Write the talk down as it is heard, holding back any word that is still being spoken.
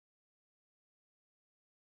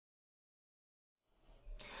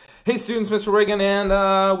Hey students, Mr. Reagan,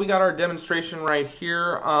 and we got our demonstration right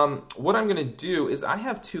here. What I'm going to do is I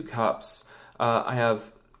have two cups. I have,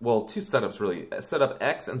 well, two setups really, setup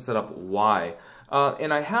X and setup Y.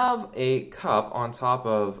 And I have a cup on top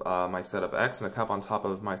of my setup X and a cup on top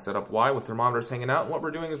of my setup Y with thermometers hanging out. And what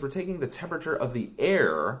we're doing is we're taking the temperature of the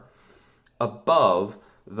air above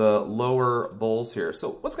the lower bowls here.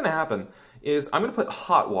 So what's going to happen is I'm going to put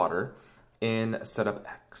hot water in setup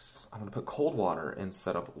X. I'm going to put cold water in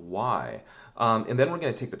setup Y. And then we're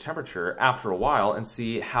going to take the temperature after a while and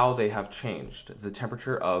see how they have changed. The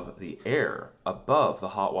temperature of the air above the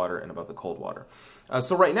hot water and above the cold water.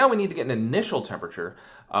 So right now we need to get an initial temperature,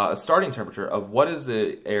 a starting temperature of what is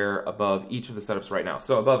the air above each of the setups right now.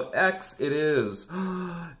 So above X it is,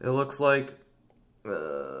 it looks like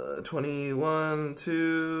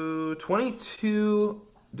 22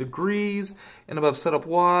 degrees, and above setup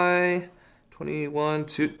Y,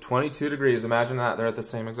 22 degrees. Imagine that, they're at the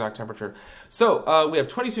same exact temperature. So we have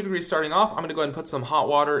 22 degrees starting off. I'm going to go ahead and put some hot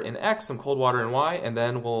water in X, some cold water in Y, and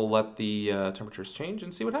then we'll let the temperatures change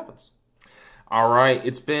and see what happens. All right,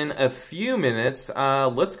 it's been a few minutes.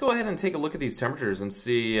 Let's go ahead and take a look at these temperatures and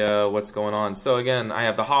see what's going on. So again, I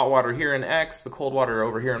have the hot water here in X, the cold water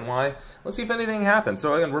over here in Y. Let's see if anything happens.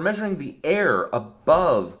 So again, we're measuring the air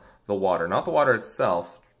above the water, not the water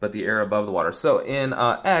itself, but the air above the water. So in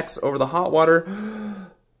X, over the hot water,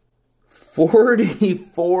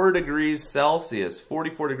 44 degrees Celsius,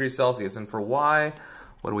 44 degrees Celsius. And for Y,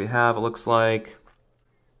 what do we have? It looks like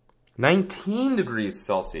 19 degrees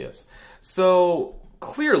Celsius. So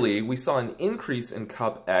clearly, we saw an increase in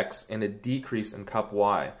cup X and a decrease in cup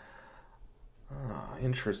Y.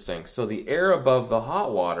 Interesting. So the air above the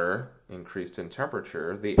hot water increased in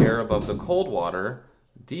temperature. The air above the cold water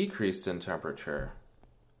decreased in temperature.